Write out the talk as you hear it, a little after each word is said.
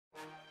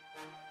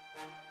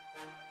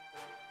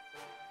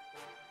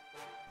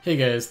Hey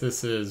guys,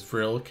 this is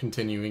Vril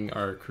continuing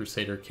our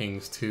Crusader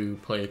Kings 2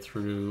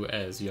 playthrough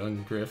as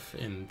young Griff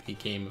in the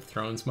Game of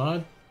Thrones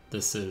mod.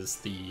 This is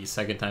the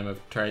second time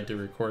I've tried to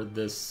record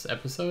this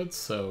episode,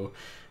 so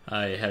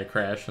I had a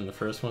crash in the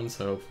first one,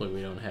 so hopefully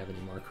we don't have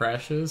any more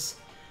crashes.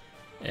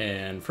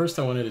 And first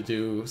I wanted to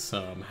do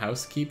some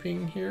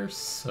housekeeping here,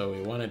 so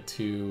we wanted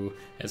to,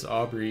 as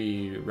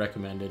Aubrey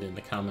recommended in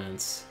the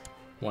comments,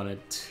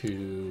 wanted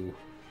to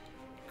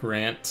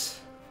grant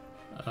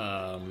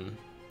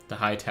the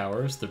high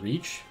towers the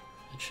reach.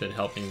 It should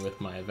help me with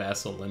my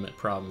vassal limit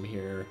problem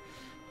here.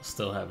 I'll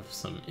still have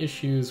some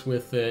issues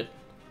with it,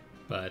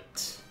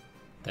 but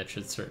that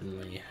should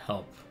certainly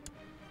help.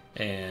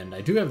 And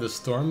I do have the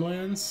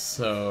Stormlands,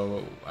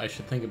 so I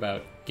should think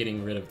about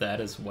getting rid of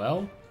that as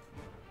well.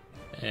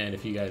 And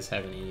if you guys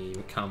have any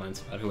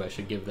comments about who I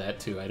should give that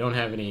to, I don't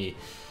have any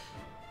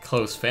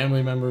close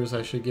family members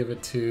I should give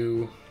it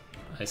to.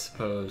 I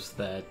suppose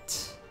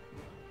that,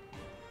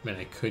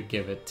 I could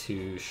give it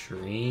to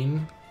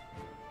Shireen,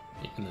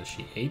 even though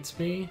she hates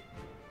me,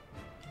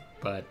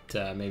 but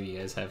maybe you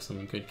guys have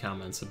some good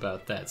comments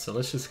about that. So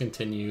let's just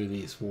continue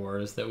these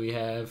wars that we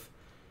have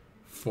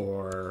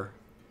for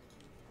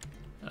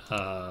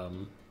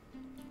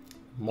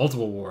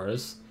multiple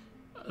wars.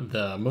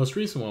 The most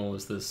recent one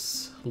was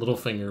this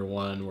Littlefinger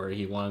one where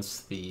he wants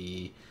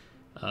the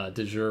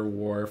de jure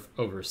war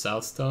over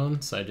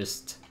Southstone, so I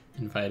just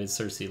invited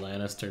Cersei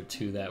Lannister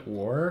to that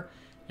war,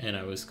 and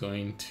I was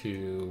going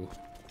to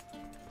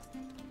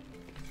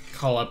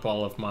call up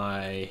all of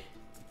my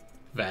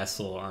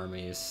vassal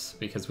armies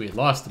because we had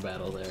lost the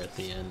battle there at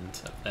the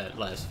end of that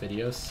last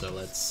video. So I'm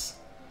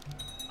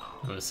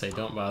going to say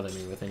don't bother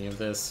me with any of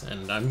this,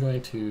 and I'm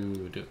going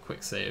to do a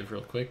quick save real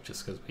quick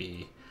just because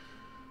we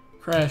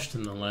crashed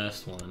in the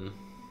last one.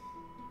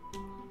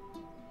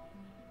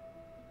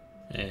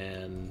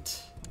 And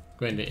I'm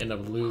going to end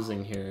up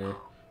losing here.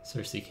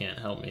 Cersei can't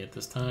help me at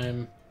this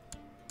time.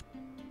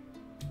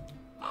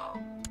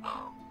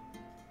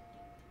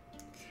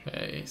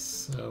 Okay,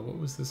 so what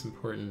was this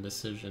important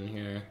decision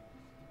here?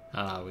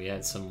 We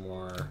had some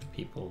more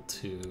people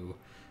to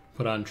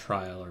put on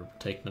trial or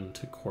take them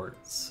to court,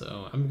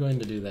 so I'm going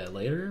to do that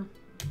later.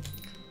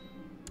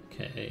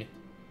 Okay.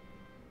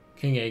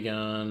 King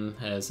Aegon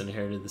has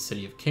inherited the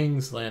City of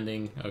King's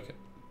Landing.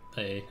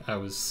 Okay. That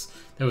was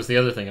the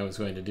other thing I was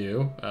going to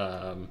do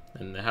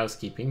in the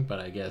housekeeping, but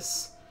I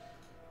guess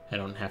I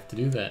don't have to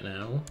do that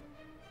now.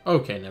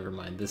 Okay, never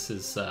mind. This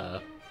is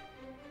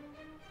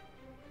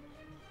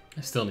I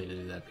still need to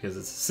do that because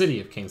it's the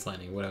City of King's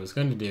Landing. What I was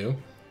going to do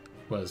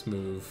was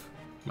move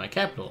my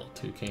capital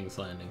to King's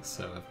Landing,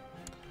 so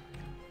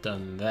I've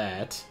done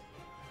that.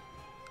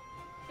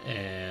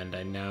 And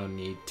I now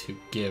need to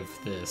give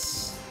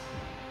this...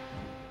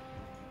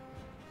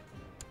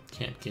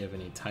 Can't give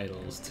any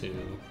titles to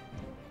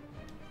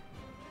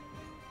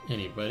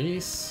anybody,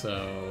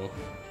 so...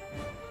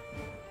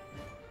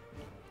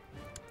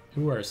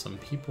 Who are some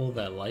people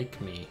that like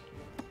me?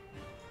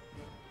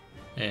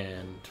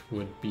 And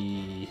would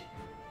be...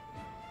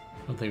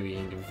 I don't think we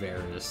can give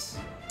Varys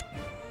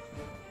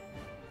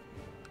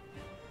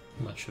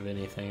much of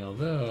anything,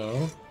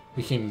 although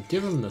we can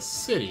give him the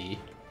city.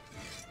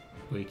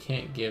 We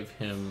can't give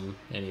him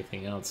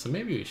anything else, so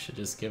maybe we should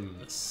just give him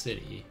the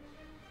city.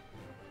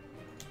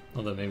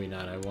 Although maybe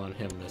not, I want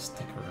him to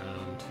stick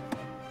around.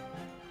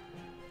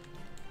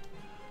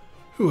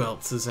 Who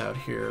else is out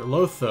here?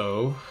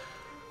 Lotho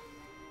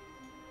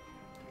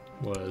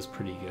was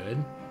pretty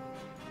good.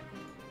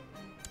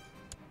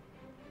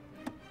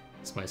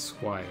 It's my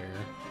squire.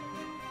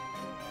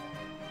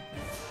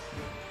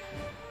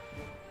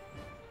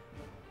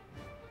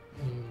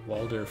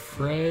 Walder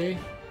Frey.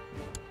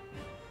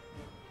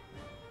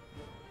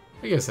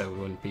 I guess that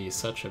wouldn't be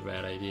such a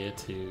bad idea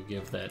to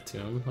give that to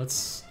him.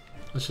 Let's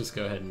just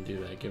go ahead and do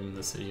that. Give him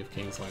the City of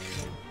King's Landing.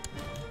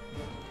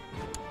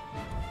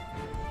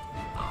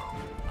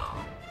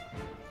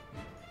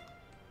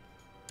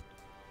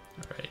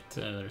 Alright,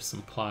 there's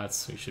some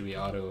plots. We should be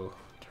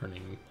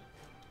auto-turning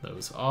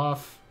those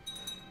off.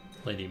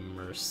 Lady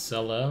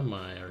Myrcella,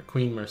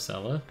 Queen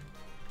Myrcella,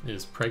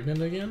 is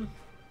pregnant again.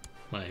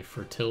 My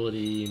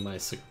fertility, my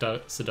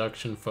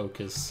seduction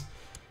focus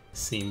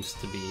seems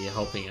to be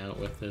helping out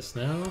with this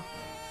now.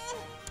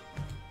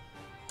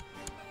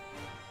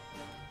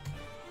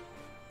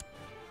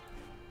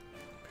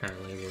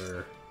 Apparently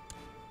we're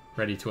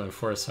ready to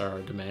enforce our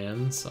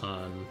demands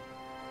on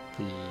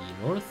the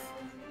north.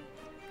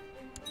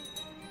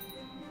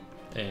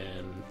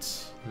 And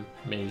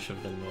Mage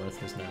of the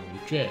North is now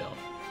in jail.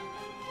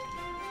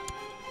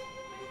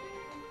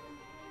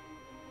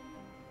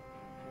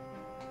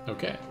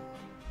 Okay.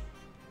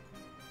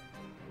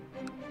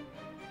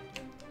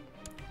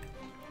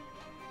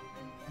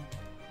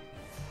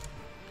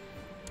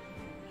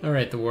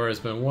 Alright, the war has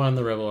been won.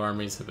 The rebel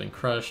armies have been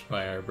crushed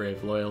by our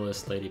brave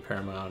loyalist, Lady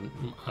Paramount.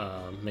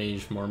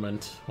 Mage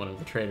Mormont, one of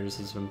the traitors,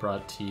 has been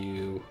brought to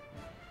you.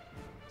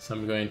 So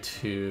I'm going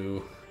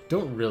to...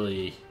 Don't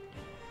really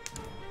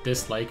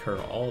dislike her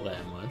all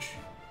that much.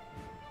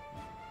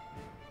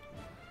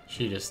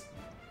 She just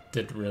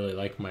didn't really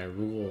like my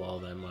rule all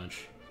that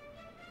much.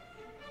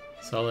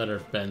 So I'll let her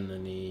bend the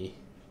knee.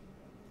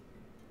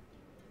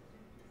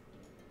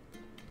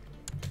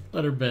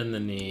 Let her bend the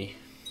knee.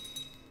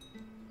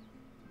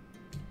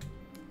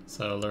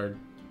 So Lord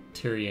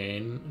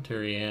Tyrian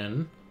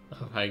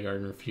of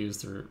Highgarden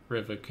refused the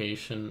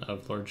revocation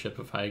of Lordship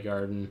of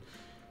Highgarden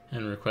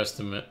and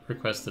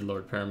requested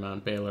Lord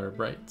Paramount Baylor a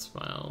bright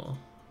smile.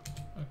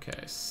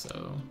 Okay,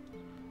 so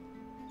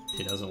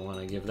he doesn't want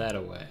to give that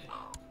away.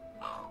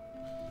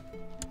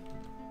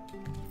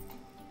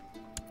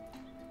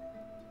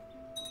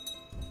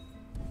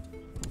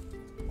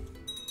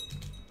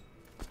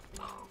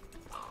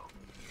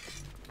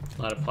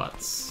 A lot of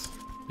plots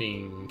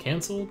being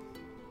cancelled.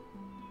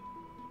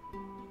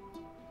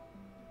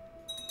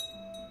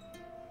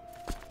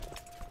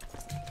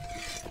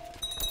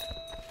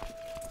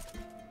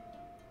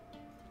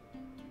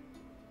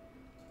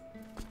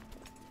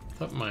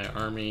 Thought my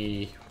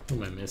army, what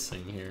am I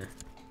missing here?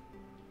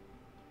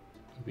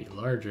 Would be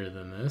larger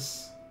than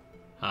this.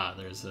 Ah,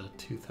 there's a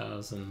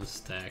 2,000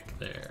 stack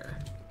there.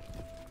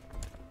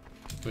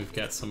 We've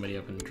got somebody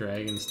up in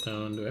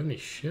Dragonstone. Do I have any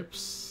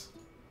ships?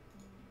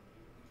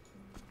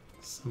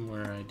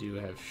 Somewhere I do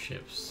have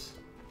ships.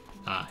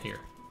 Ah, here.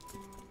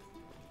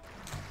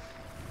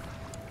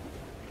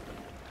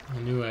 I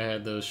knew I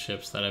had those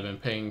ships that I've been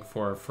paying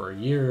for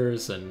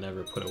years and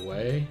never put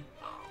away.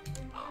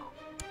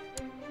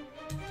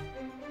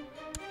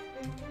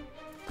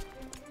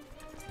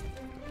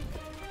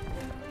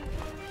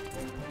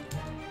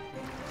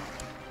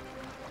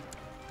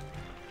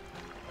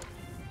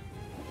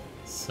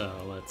 So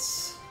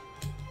let's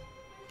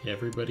get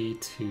everybody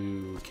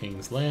to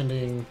King's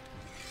Landing.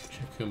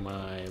 Check who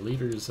my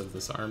leaders of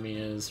this army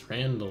is.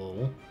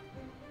 Randall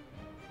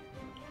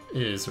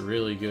is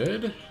really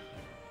good.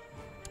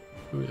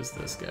 Who is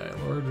this guy?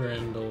 Lord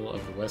Randall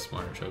of the West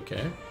March,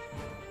 okay.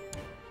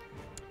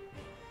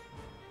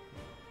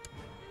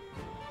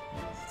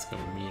 Let's go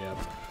meet up,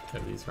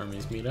 have these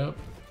armies meet up.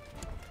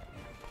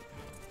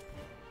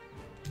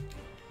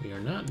 We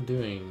are not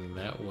doing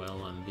that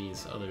well on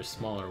these other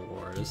smaller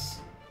wars,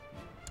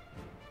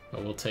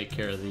 but we'll take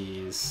care of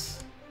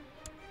these.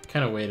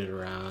 Kind of waited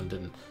around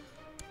and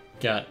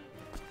got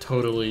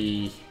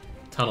totally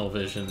tunnel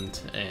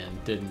visioned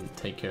and didn't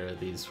take care of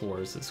these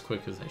wars as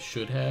quick as I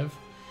should have.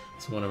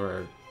 So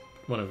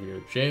one of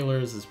your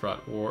jailers has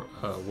brought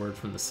word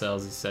from the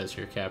cells. He says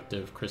your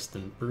captive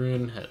Kristen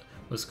Brune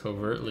was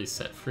covertly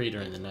set free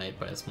during the night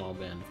by a small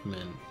band of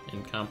men,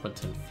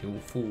 incompetent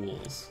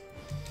fools.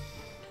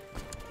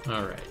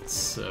 All right,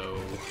 so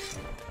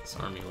this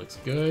army looks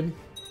good.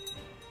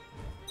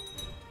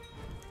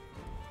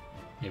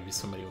 Maybe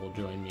somebody will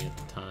join me at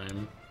the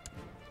time.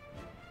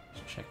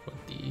 Let's check what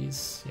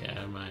these.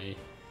 Yeah,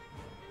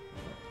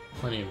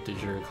 plenty of de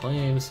jure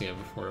claims. Yeah,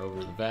 before over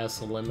the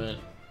vassal limit.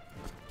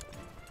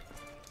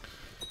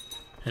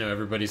 I know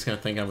everybody's gonna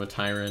think I'm a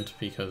tyrant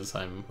because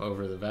I'm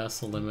over the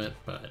vassal limit,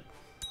 but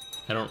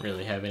I don't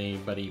really have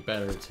anybody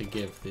better to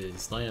give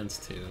these lands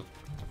to.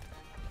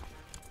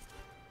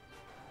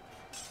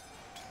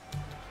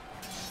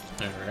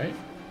 Alright.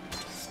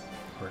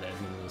 Lord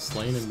Edmund was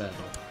slain in battle.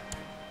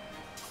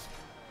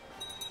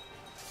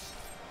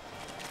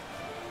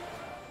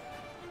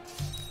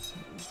 So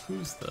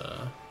who's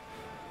the...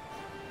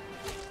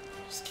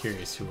 Just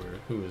curious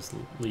who is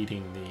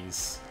leading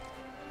these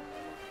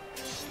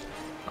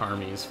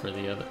armies for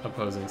the other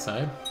opposing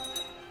side.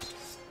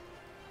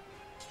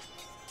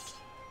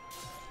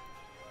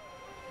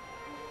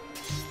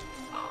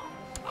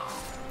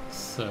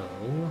 So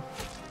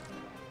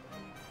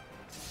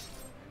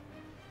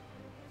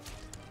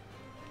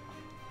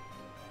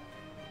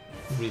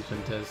he's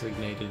been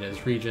designated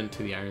as regent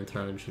to the Iron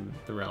Throne should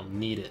the realm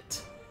need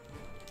it.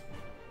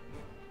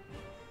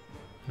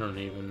 I don't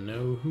even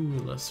know who.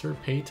 Lesser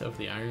Pate of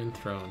the Iron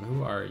Throne.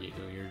 Who are you?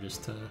 You're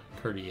just a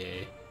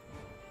courtier.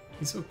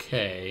 He's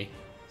okay.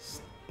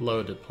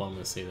 Low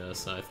diplomacy though,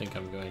 so I think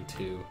I'm going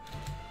to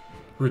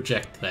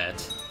reject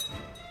that.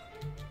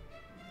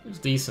 There's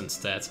decent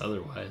stats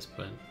otherwise,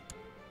 but...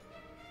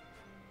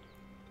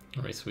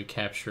 Alright, so we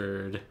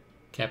captured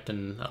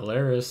Captain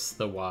Alaris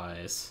the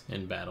Wise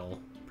in battle.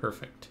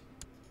 Perfect.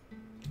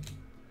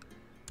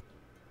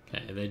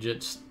 Okay, they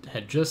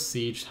had just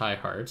sieged High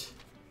Heart.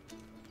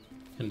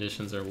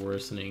 Conditions are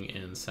worsening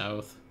in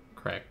South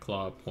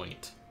Crackclaw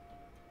Point.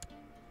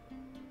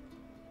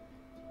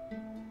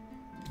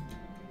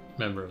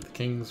 Member of the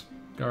King's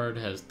Guard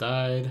has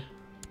died.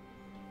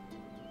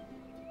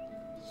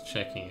 Just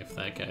checking if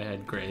that guy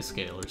had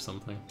grayscale or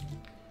something.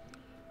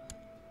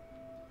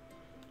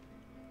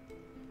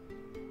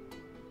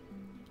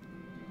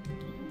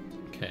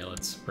 Okay,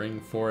 let's bring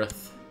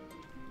forth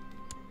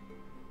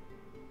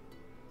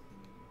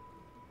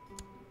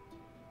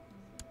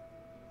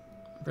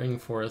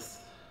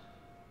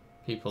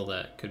people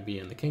that could be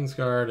in the King's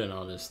Guard, and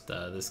I'll just,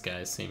 this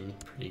guy seemed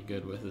pretty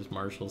good with his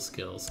martial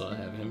skills, so I'll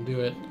have him do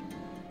it.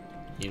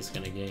 He's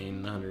gonna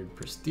gain 100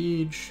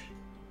 prestige.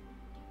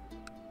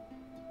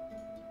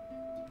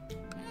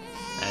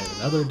 I have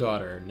another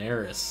daughter,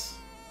 Neris.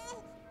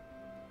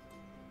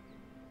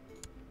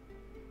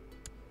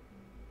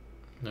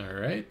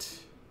 Alright.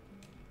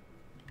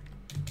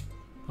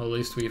 Well, at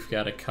least we've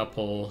got a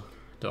couple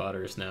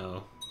daughters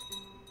now.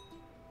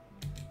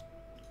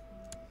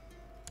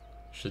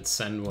 Should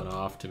send one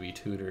off to be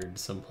tutored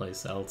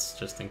someplace else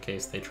just in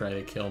case they try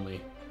to kill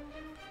me.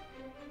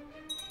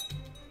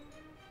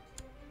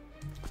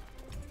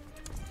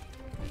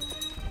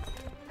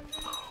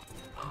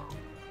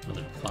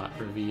 Another plot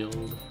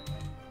revealed.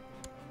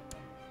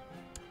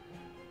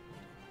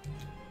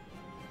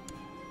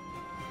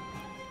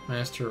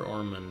 Master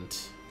Ormond.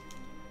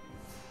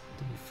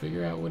 Did we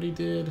figure out what he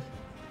did?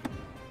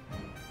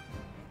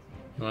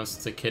 He wants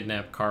to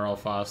kidnap Carl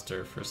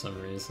Foster for some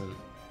reason.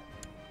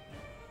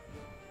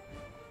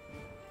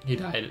 He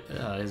died,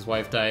 his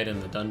wife died in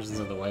the Dungeons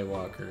of the White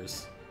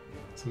Walkers.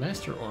 So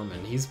Master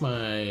Ormond, he's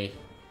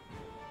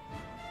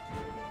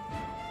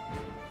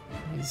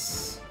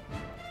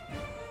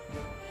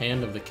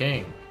Hand of the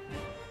King.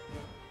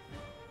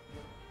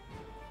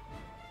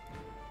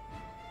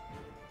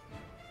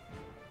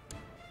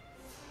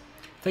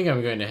 I think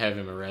I'm going to have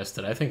him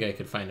arrested. I think I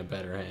could find a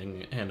better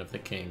hand of the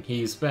King.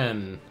 He's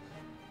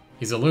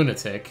a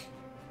lunatic.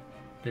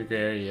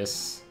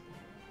 Gregarious.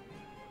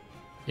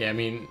 Yeah, I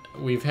mean,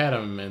 we've had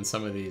him in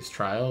some of these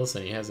trials,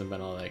 and he hasn't been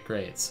all that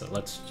great, so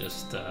let's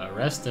just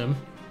arrest him.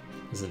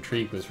 His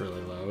intrigue was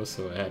really low,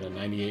 so I had a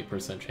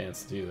 98%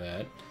 chance to do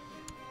that.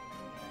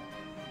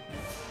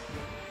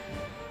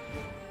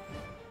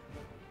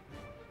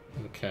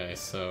 Okay,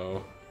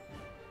 so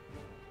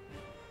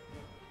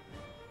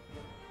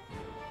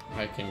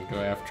I can go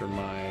after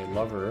my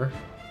lover,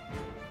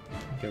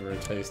 give her a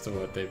taste of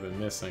what they've been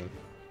missing.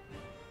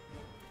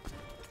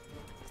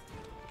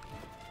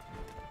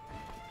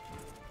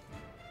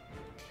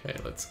 Okay,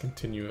 let's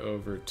continue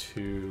over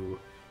to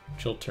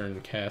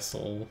Chiltern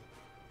Castle.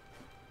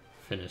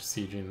 Finish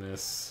sieging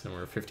this, and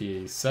we're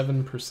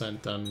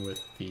 57% done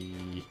with the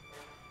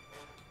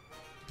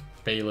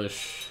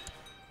Baelish,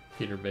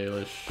 Peter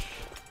Baelish,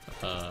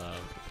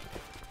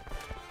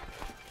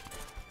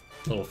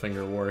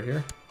 Littlefinger War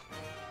here.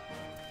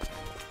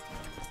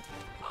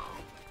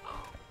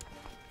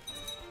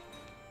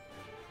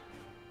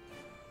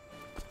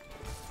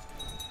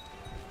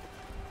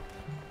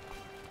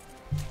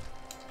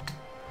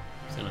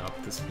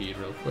 Speed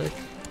real quick.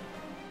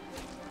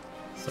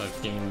 So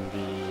I've gained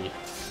the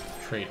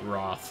trait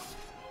Wrath.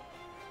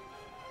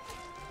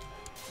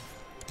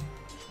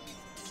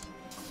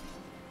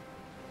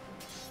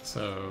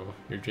 So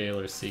your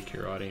jailers seek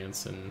your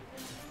audience, and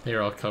they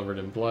are all covered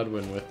in blood.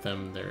 When with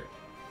them,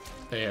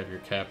 they have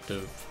your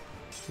captive,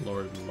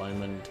 Lord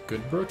Lymond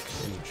Goodbrook,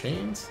 in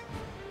chains.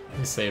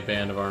 They say a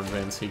band of armed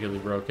men secretly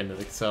broke into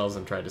the cells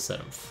and tried to set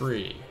him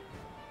free.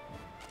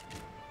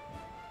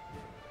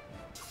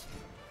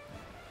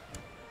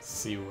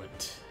 See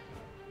what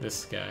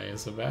this guy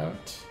is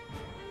about. So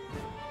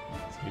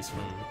he's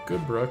from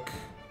Goodbrook.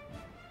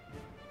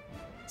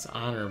 It's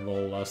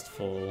honorable,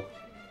 lustful.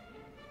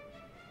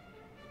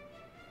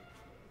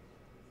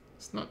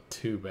 It's not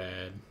too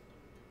bad.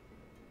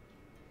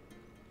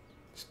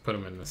 Just put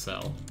him in the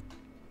cell.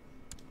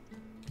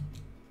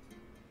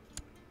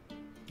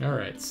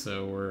 Alright,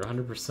 so we're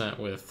 100%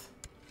 with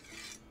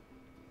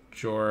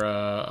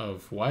Jorah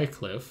of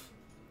Wycliffe.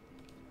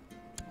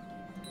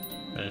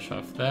 Finish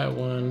off that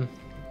one.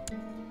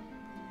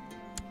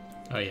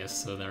 Oh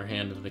yes, so their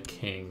Hand of the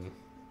King.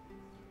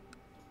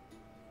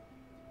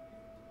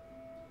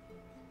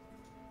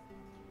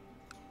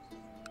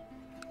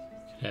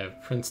 Could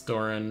have Prince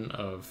Doran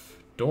of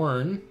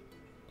Dorne.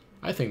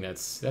 I think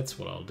that's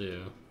what I'll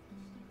do.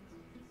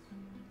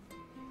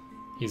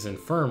 He's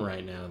infirm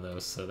right now though,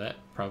 so that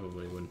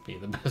probably wouldn't be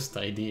the best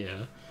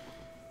idea.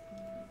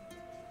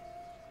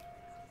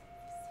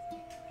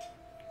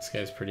 This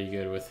guy's pretty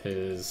good with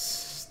his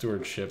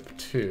stewardship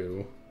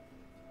too.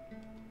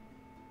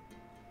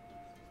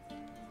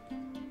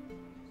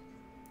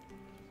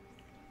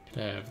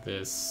 Could have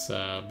this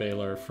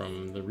Baelor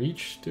from the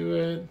Reach do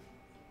it.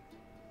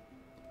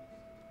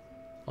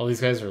 All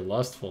these guys are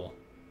lustful.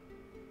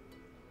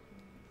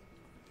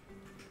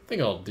 I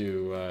think I'll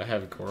do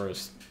have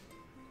Gorys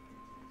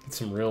get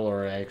some real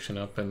lore action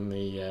up in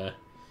the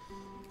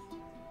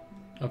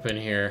up in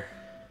here.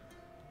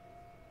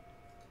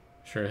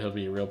 Sure, he'll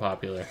be real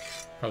popular.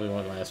 Probably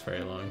won't last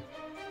very long.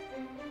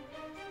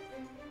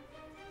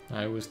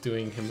 I was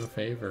doing him a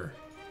favor.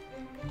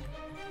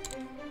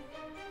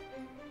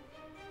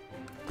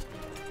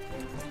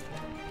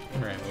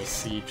 Alright, we'll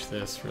siege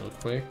this real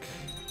quick.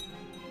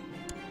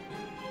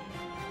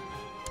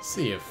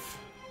 See if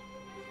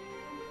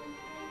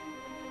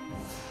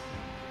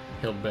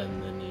he'll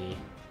bend the knee.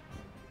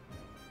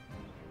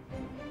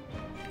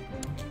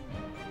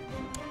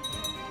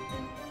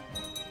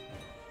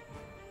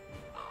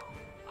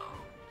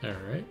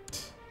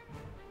 Alright.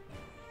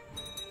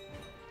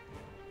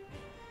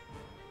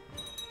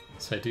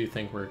 So I do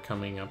think we're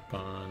coming up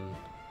on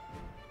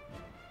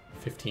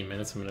 15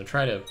 minutes. I'm going to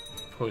try to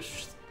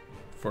push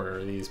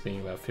for these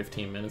being about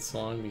 15 minutes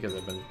long because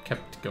I've been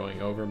kept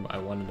going over. I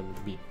wanted them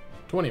to be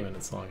 20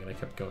 minutes long and I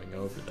kept going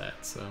over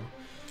that, so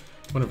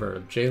One of our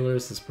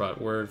jailers has brought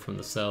word from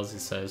the cells. He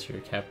says your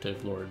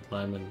captive, Lord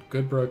Lyman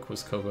Goodbrook,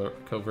 was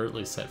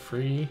covertly set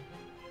free.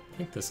 I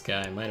think this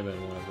guy might have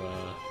been one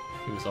of,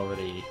 he was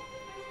already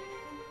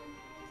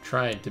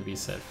tried to be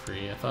set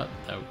free. I thought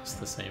that was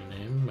the same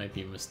name. Might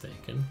be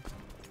mistaken.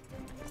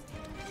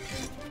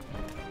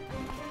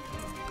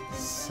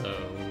 So,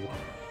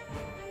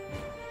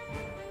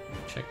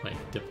 check my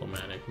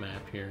diplomatic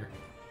map here.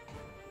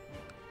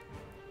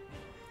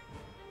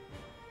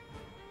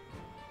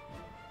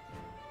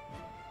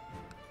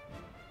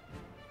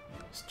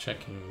 Just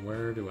checking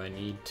where do I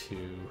need to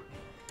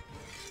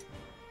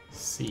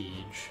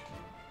siege.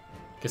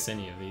 I guess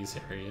any of these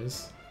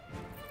areas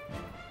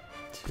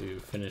to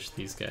finish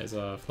these guys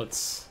off.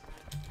 Let's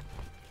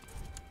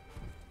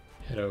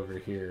head over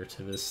here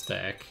to this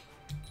stack.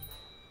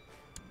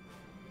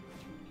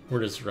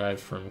 Word is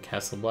arrived from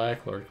Castle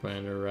Black. Lord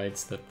Commander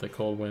writes that the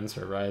cold winds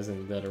are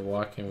rising, the dead are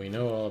walking. We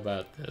know all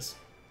about this,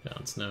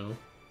 Jon Snow,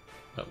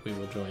 but we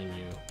will join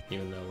you,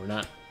 even though we're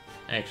not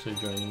actually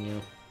joining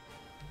you.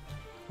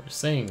 We're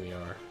saying we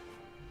are.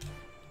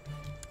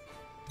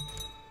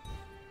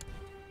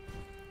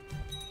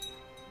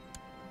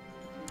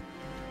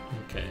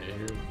 Okay,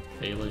 here,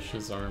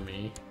 Baelish's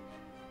army.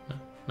 No,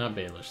 not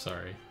Baelish,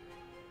 sorry.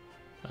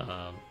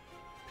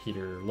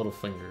 Peter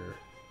Littlefinger.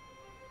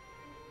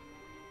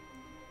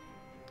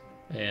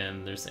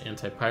 And there's the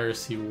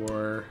anti-piracy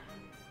war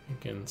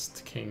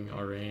against King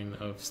Aurain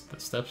of the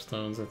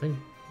Stepstones. I think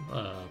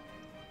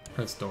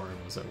Prince Doran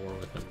was at war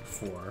with him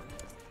before.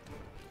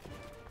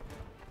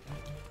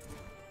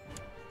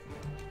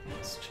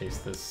 Let's chase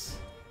this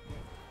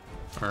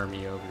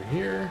army over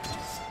here.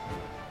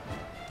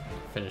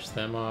 Finish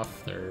them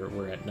off.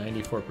 We're at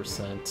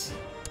 94%. Let's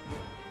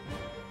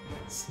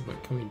see,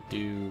 what can we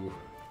do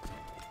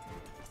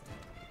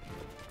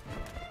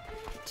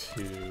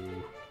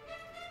to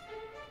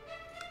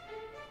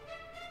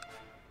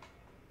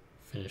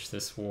finish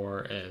this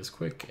war as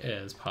quick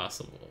as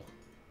possible?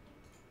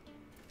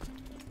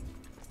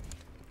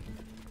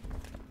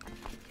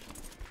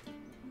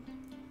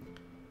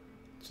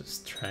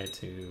 Just try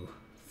to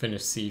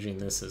finish sieging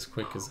this as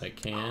quick as I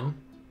can.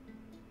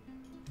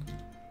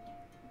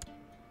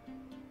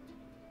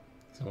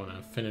 So I want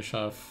to finish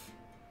off.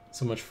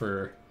 So much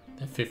for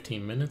that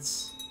 15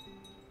 minutes.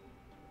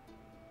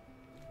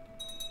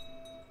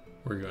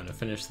 We're going to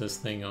finish this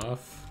thing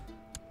off.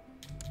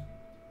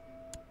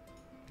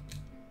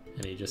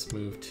 And he just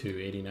moved to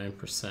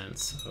 89%,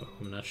 so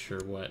I'm not sure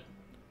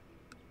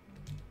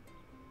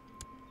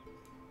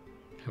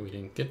how we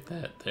didn't get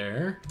that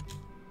there.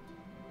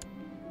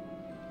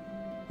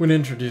 When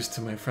introduced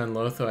to my friend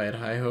Lotho, I had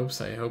high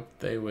hopes. I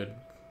hoped they would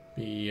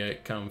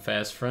become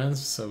fast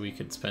friends so we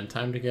could spend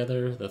time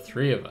together, the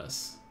three of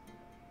us.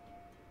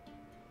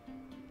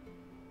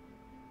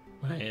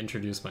 When I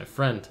introduced my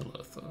friend to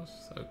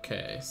Lothos.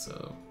 Okay,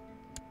 so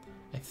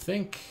I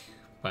think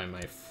by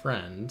my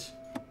friend,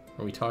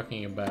 are we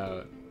talking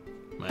about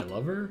my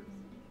lover?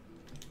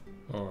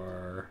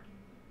 Or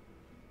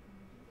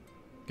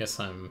I guess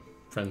I'm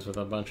friends with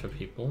a bunch of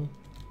people.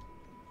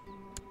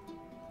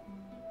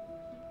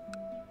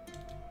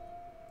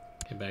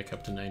 Get back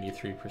up to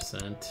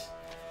 93%.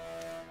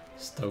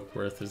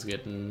 Stokeworth is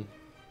getting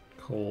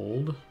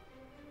cold.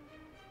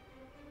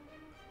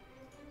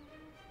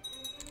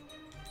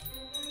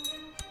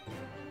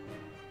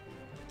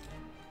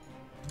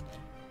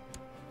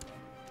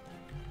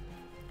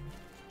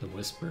 The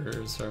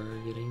Whisperers are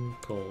getting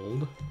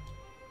cold.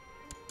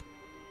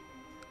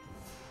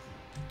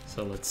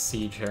 So let's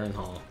siege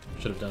Harrenhal.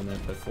 Should have done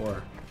that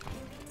before.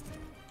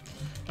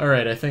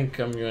 Alright, I think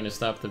I'm going to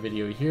stop the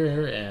video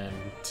here, and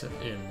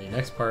in the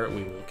next part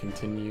we will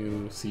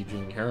continue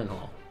sieging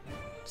Harrenhal.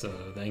 So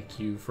thank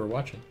you for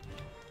watching.